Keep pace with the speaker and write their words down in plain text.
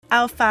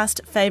Our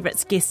Fast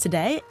Favourites guest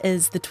today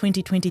is the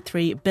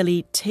 2023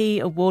 Billy T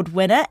Award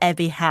winner,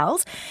 Abby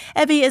Howells.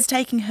 Abby is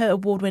taking her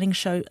award-winning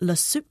show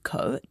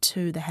Soupco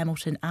to the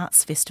Hamilton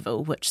Arts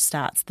Festival, which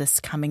starts this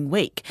coming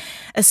week.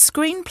 A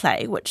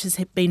screenplay which has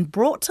been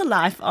brought to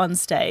life on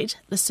stage,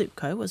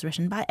 Soupco, was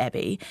written by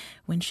Abby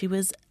when she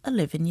was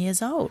 11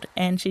 years old.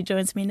 And she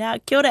joins me now.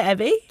 Kia ora,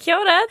 Abby. Kia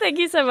ora. Thank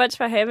you so much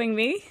for having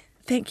me.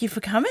 Thank you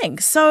for coming.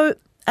 So,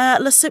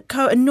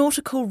 Soupco, a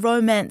nautical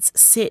romance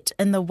set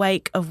in the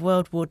wake of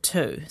World War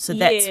II. So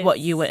that's what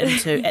you were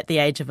into at the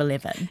age of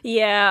 11.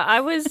 Yeah, I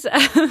was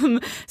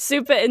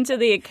super into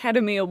the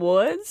Academy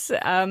Awards.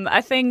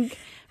 I think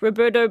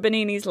Roberto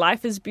Benigni's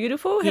Life is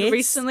Beautiful had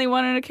recently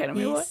won an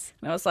Academy Award.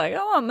 And I was like, I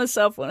want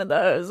myself one of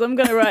those. I'm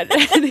going to write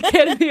an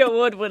Academy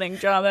Award-winning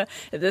drama.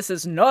 This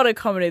is not a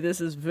comedy.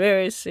 This is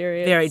very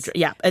serious.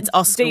 It's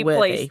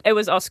Oscar-worthy. It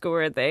was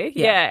Oscar-worthy.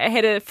 Yeah, it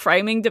had a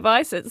framing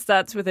device. It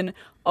starts with an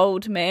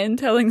old man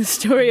telling the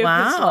story of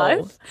his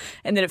life.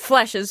 And then it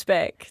flashes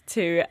back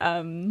to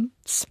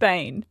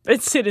Spain.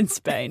 It's set in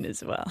Spain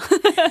as well.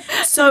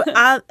 So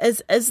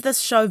is this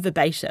show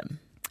verbatim?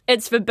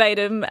 It's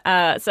verbatim.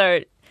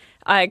 So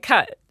I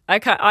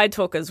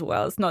talk as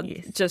well. It's not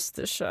just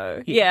the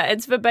show. Yeah,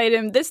 it's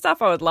verbatim. This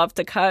stuff I would love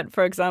to cut.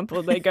 For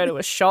example, they go to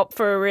a shop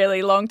for a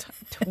really long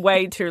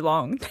way too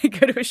long. They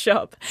go to a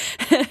shop.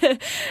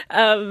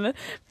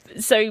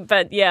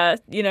 But yeah,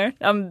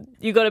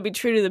 you got to be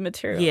true to the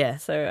material. Yeah.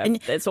 So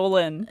it's all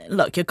in.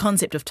 Look, your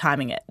concept of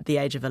timing at the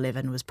age of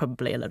 11 was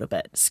probably a little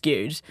bit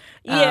skewed.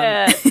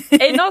 Yeah.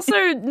 And also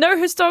no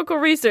historical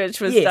research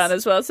was done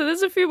as well. So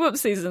there's a few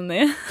whoopsies in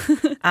there.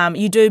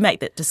 You do make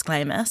that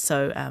disclaimer,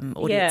 so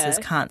audiences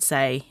can't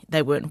say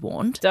they weren't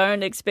warned.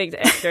 Don't expect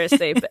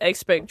accuracy, but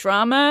expect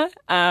drama,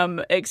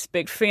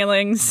 expect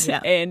feelings,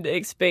 and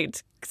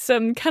expect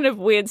some kind of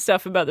weird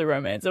stuff about the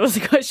romance. I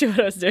wasn't quite sure what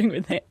I was doing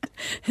with that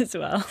as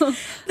well.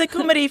 The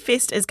Comedy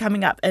Fest is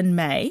coming up in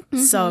May,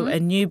 so a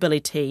new Billy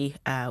T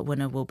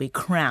winner will be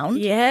crowned.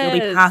 Yes.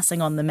 You'll be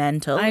passing on the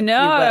mantle. I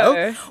know. If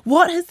you will.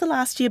 What has the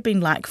last year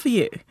been like for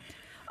you?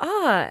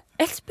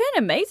 It's been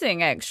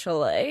amazing,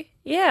 actually.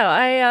 Yeah,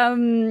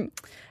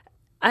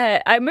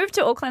 I moved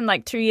to Auckland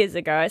like 2 years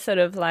ago. I sort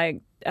of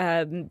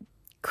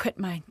quit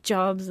my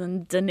jobs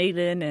in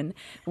Dunedin and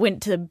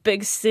went to the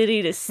big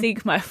city to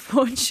seek my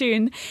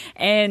fortune.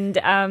 And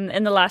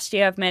in the last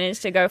year, I've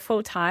managed to go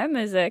full-time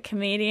as a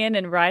comedian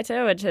and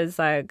writer, which is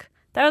that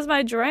was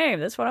my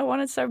dream. That's what I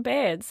wanted so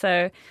bad.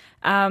 So,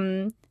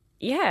 my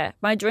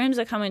dreams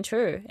are coming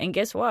true. And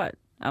guess what?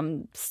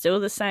 I'm still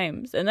the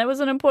same. And that was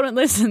an important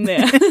lesson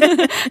there.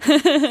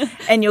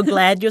 And you're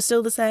glad you're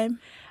still the same?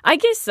 I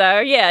guess so,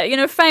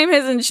 yeah. Fame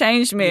hasn't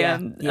changed me.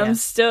 I'm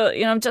still,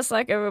 I'm just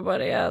like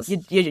everybody else.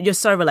 You're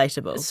so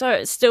relatable.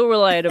 So still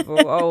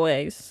relatable,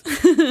 always.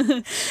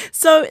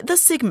 So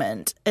this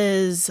segment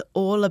is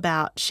all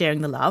about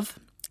sharing the love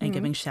and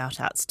giving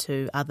shout-outs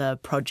to other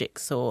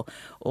projects or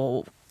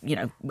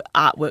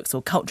artworks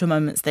or cultural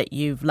moments that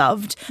you've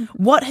loved.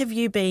 What have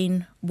you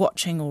been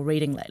watching or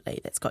reading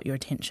lately that's got your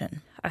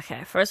attention?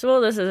 Okay, first of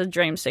all, this is a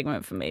dream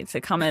segment for me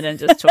to come in and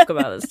just talk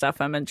about the stuff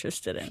I'm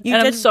interested in.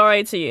 I'm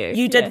sorry to you.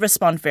 You did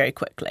respond very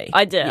quickly.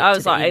 I did. I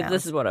was like,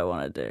 this is what I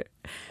want to do.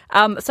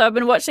 So I've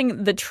been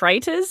watching The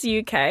Traitors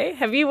UK.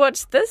 Have you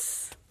watched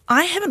this?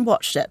 I haven't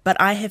watched it, but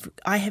I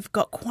have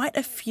got quite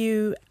a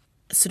few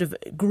sort of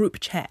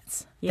group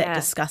chats that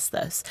discuss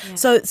this. Yeah.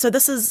 So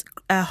this is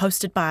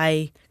hosted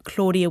by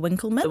Claudia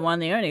Winkleman. The one,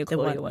 the only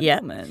Claudia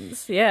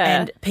Winkleman's. Yeah.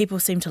 And people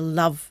seem to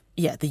love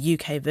the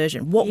UK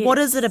version. What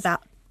is it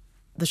about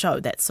the show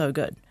that's so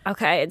good?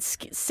 Okay, it's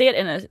set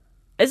in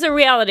it's a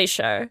reality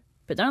show,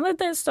 but don't let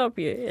that stop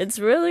you. It's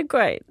really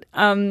great.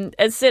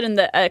 It's set in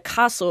a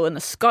castle in the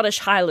Scottish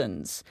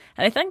Highlands,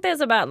 and I think there's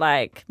about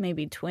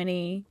maybe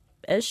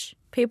 20-ish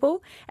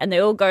people, and they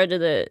all go to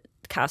the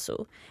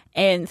castle,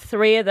 and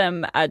 3 of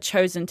them are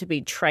chosen to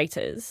be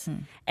traitors,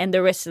 and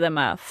the rest of them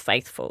are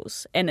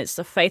faithfuls, and it's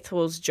the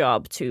faithfuls'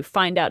 job to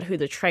find out who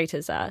the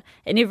traitors are,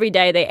 and every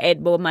day they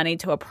add more money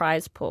to a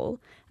prize pool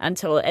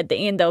until at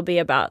the end there'll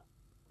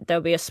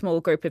be a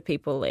small group of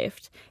people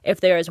left.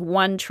 If there is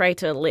one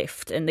traitor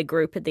left in the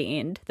group at the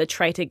end, the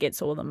traitor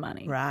gets all the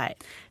money. Right.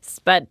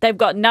 But they've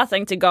got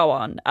nothing to go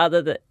on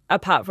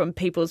apart from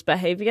people's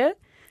behaviour.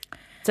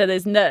 So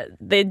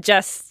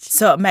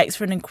So it makes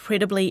for an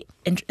incredibly,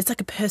 it's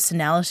like a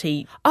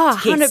personality test,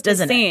 100%,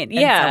 isn't it?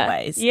 In some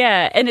ways.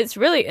 Yeah, and it's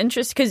really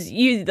interesting because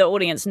you, the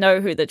audience, know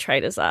who the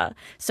traitors are.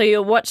 So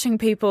you're watching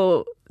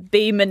people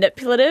be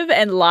manipulative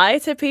and lie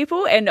to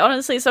people. And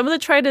honestly, some of the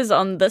traitors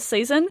on this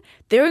season,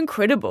 they're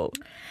incredible.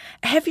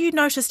 Have you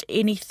noticed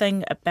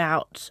anything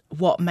about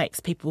what makes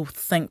people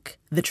think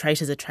the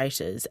traitors are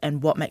traitors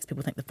and what makes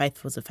people think the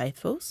faithfuls are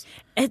faithfuls?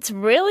 It's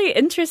really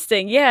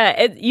interesting.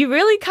 Yeah, you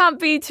really can't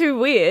be too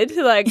weird.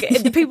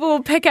 People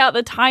will pick out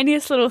the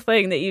tiniest little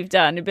thing that you've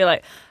done and be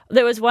like,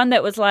 there was one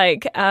that was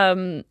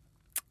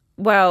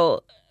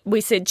we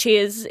said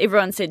cheers,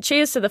 everyone said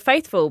cheers to the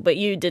faithful, but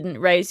you didn't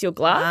raise your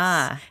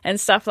glass and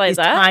stuff like These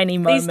that. tiny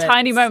moments. These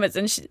tiny moments.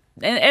 And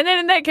then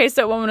in that case,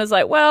 that woman was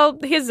like, well,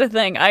 here's the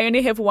thing. I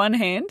only have one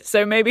hand,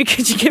 so maybe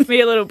could you give me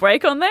a little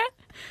break on that?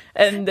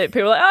 And that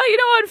people are like, oh, you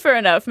know what? Fair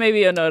enough. Maybe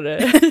you're not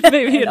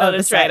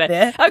a trader.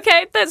 There.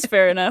 Okay, that's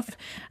fair enough.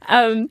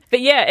 But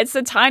yeah, it's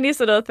the tiniest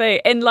little thing.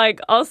 And like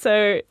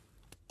also,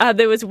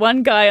 there was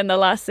one guy in the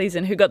last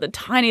season who got the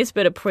tiniest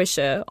bit of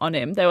pressure on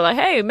him. They were like,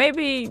 hey,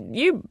 maybe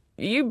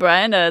you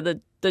Brian, are the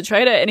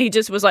trader, and he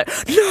just was like,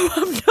 no,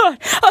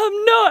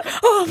 I'm not,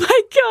 oh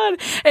my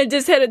God, and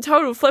just had a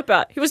total flip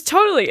out. He was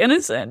totally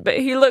innocent, but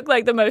he looked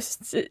like the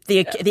most...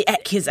 The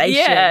accusation.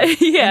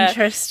 Yeah.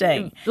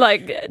 Interesting.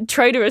 Like,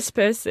 traitorous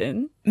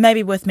person.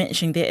 Maybe worth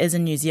mentioning, there is a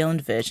New Zealand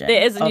version.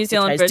 There is a New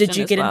Zealand version. Did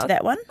you get into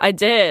that one? I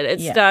did.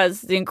 It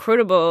stars the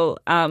incredible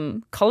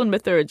Colin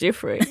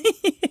Mathura-Jeffrey,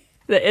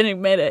 the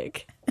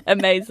enigmatic.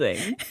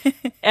 Amazing.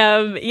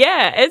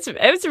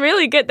 It's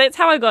really good. That's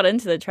how I got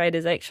into the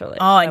traders, actually.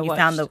 Oh, and you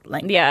found the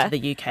link to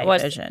the UK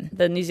version.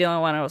 The New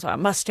Zealand one. I was like, I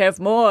must have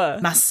more.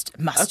 Must.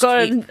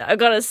 I've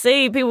got to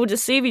see people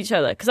deceive each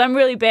other because I'm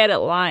really bad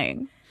at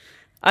lying.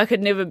 I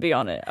could never be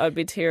on it. I would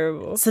be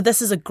terrible. So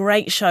this is a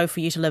great show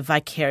for you to live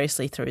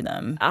vicariously through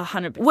them.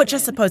 100%. Which I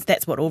suppose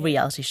that's what all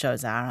reality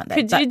shows are, aren't they?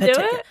 Could you do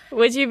it?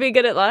 Would you be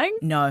good at lying?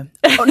 No.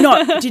 Oh,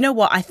 no. Do you know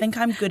what? I think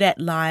I'm good at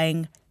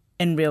lying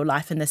in real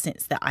life in the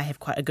sense that I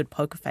have quite a good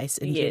poker face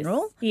in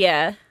general.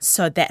 Yeah.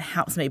 So that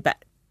helps me.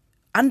 But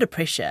under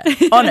pressure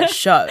on a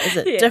show is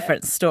a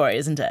different story,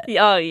 isn't it?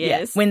 Oh,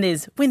 yes.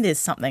 Yeah. When there's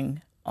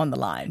something on the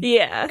line.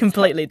 Yeah.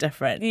 Completely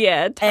different.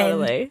 Yeah,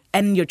 totally.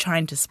 And you're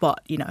trying to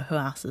spot, who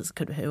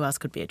else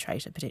could be a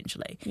traitor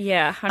potentially.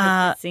 Yeah,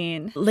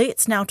 100%.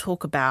 Let's now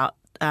talk about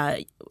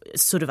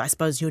sort of, I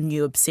suppose, your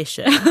new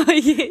obsession.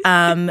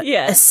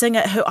 Yes. A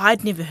singer who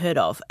I'd never heard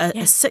of, a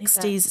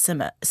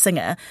 60s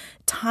singer,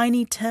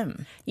 Tiny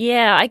Tim.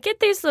 Yeah, I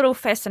get these little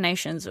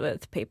fascinations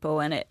with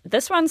people, and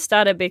this one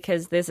started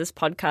because there's this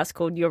podcast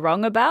called You're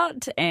Wrong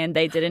About, and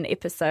they did an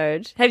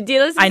episode. Do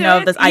you listen to it? I know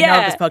of this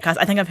podcast.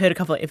 I think I've heard a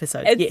couple of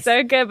episodes. It's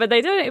so good, but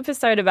they did an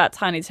episode about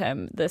Tiny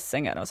Tim, this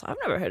singer, and I was like, I've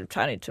never heard of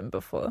Tiny Tim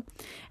before.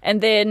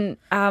 And then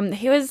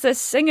he was this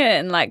singer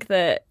in like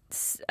the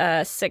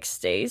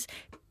 60s.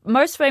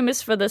 Most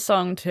famous for the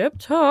song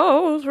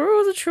Tiptoe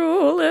Through the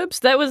Tulips.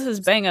 That was his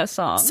banger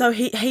song. So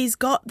he's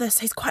got this,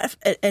 he's quite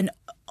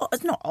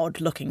it's not odd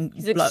looking.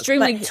 He's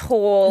extremely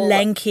tall,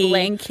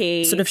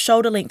 lanky, sort of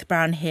shoulder length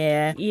brown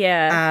hair.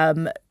 Yeah.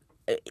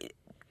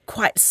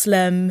 Quite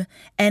slim.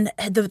 And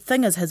the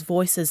thing is, his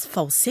voice is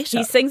falsetto.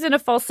 He sings in a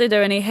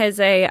falsetto and he has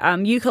a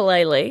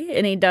ukulele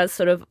and he does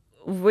sort of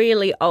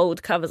really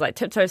old covers, like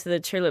Tiptoes to the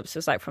Tulips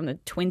was like from the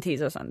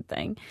 20s or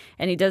something,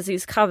 and he does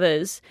these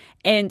covers,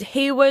 and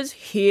he was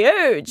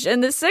huge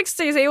in the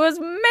 60s. He was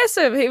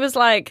massive. He was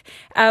like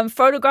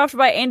photographed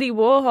by Andy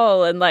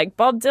Warhol, and like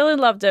Bob Dylan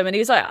loved him, and he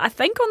was like, I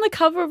think on the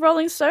cover of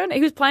Rolling Stone.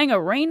 He was playing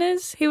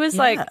arenas. He was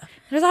like, I've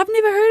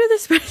never heard of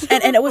this person.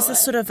 And it was a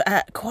sort of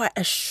quite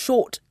a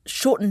short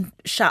and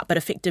sharp but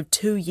effective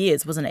 2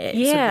 years, wasn't it?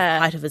 Yeah. Sort of the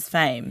height of his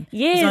fame.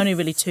 Yes. It was only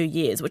really 2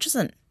 years, which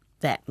isn't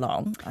that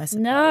long, I suppose.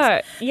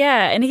 No,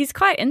 yeah, and he's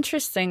quite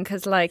interesting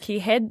because like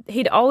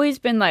he'd always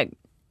been like,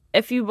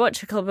 if you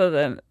watch a clip of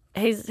him,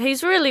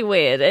 he's really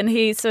weird, and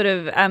he sort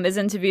of is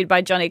interviewed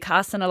by Johnny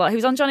Carson a lot. He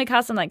was on Johnny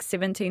Carson like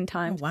 17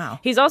 times. Oh, wow.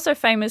 He's also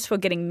famous for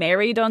getting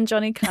married on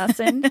Johnny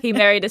Carson. He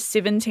married a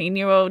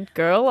 17-year-old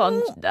girl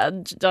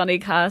on Johnny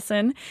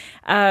Carson.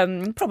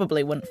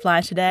 Probably wouldn't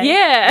fly today.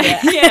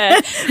 Yeah.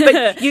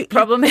 But you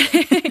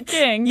problematic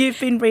king. You've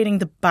been reading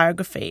the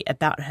biography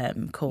about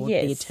him called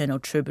The Eternal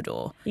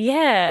Troubadour.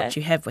 Yeah. Which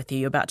you have with you.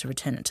 You're about to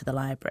return it to the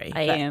library.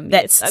 I am.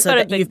 That's yes. so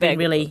that you've been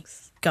really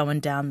going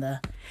down the...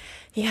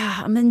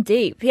 Yeah, I'm in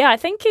deep. Yeah, I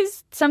think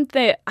he's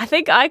something. I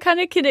think I kind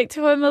of connect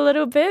to him a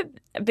little bit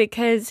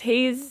because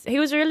he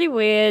was really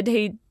weird.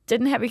 He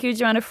didn't have a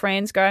huge amount of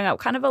friends growing up,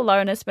 kind of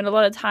alone. I spent a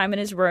lot of time in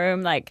his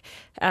room, like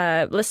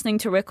listening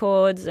to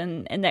records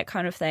and that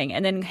kind of thing.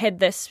 And then had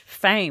this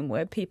fame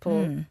where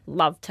people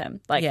loved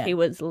him. Like he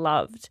was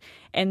loved.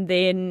 And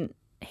then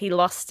he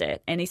lost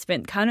it, and he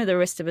spent kind of the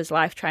rest of his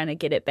life trying to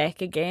get it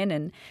back again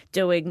and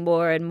doing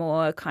more and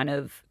more kind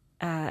of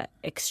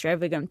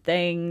extravagant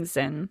things.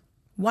 And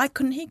why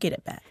couldn't he get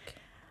it back?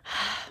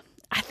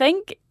 I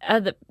think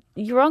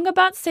You're Wrong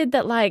About said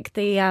that like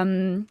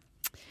the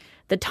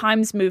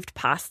times moved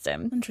past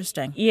him.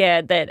 Interesting.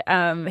 Yeah,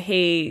 that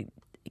he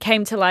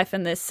came to life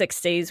in the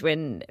 60s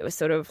when it was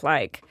sort of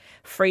like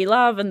free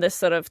love, and this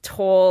sort of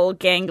tall,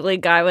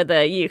 gangly guy with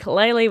a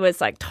ukulele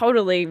was like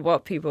totally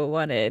what people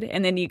wanted.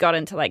 And then you got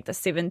into like the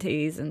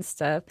 70s and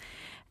stuff.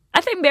 I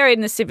think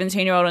marrying a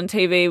 17-year-old on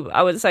TV,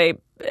 I would say,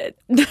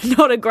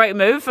 not a great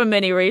move for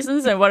many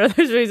reasons, and one of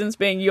those reasons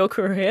being your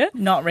career.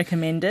 Not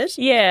recommended.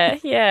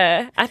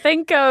 Yeah. I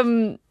think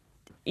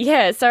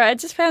Yeah, so I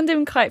just found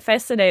him quite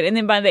fascinating. And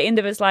then by the end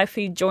of his life,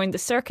 he joined the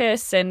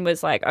circus and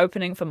was like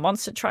opening for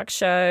monster truck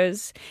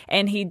shows.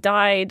 And he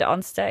died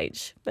on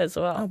stage as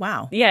well. Oh,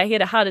 wow. Yeah, he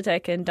had a heart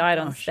attack and died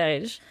on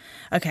stage.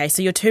 Okay,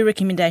 so your two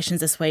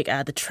recommendations this week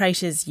are The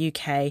Traitors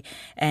UK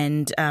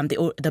and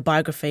the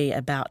biography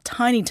about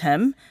Tiny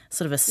Tim,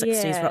 sort of a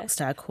 60s rock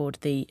star called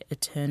The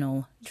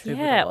Eternal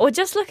Troubadour. Yeah, or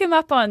just look him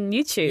up on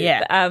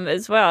YouTube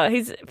as well.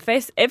 He's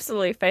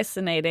absolutely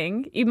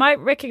fascinating. You might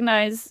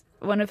recognize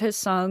one of his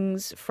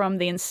songs from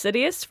the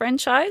Insidious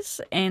franchise,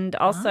 and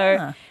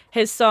also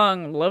his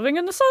song "Living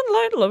in the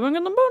Sunlight, Living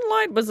in the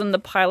Moonlight" was in the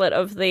pilot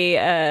of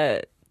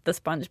the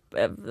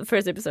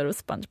first episode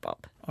of SpongeBob.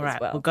 All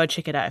right, well, go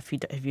check it out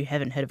if you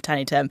haven't heard of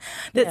Tiny Tim.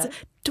 That's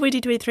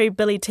 2023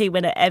 Billy T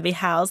winner Abby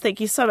Howells. Thank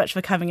you so much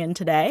for coming in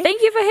today.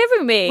 Thank you for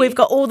having me. We've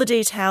got all the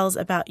details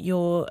about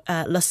your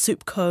La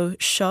Soupco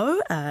show,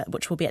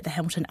 which will be at the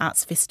Hamilton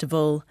Arts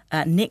Festival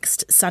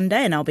next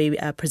Sunday, and I'll be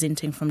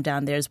presenting from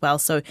down there as well.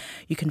 So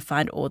you can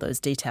find all those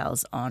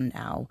details on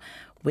our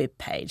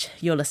webpage.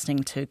 You're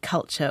listening to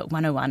Culture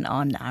 101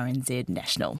 on RNZ National.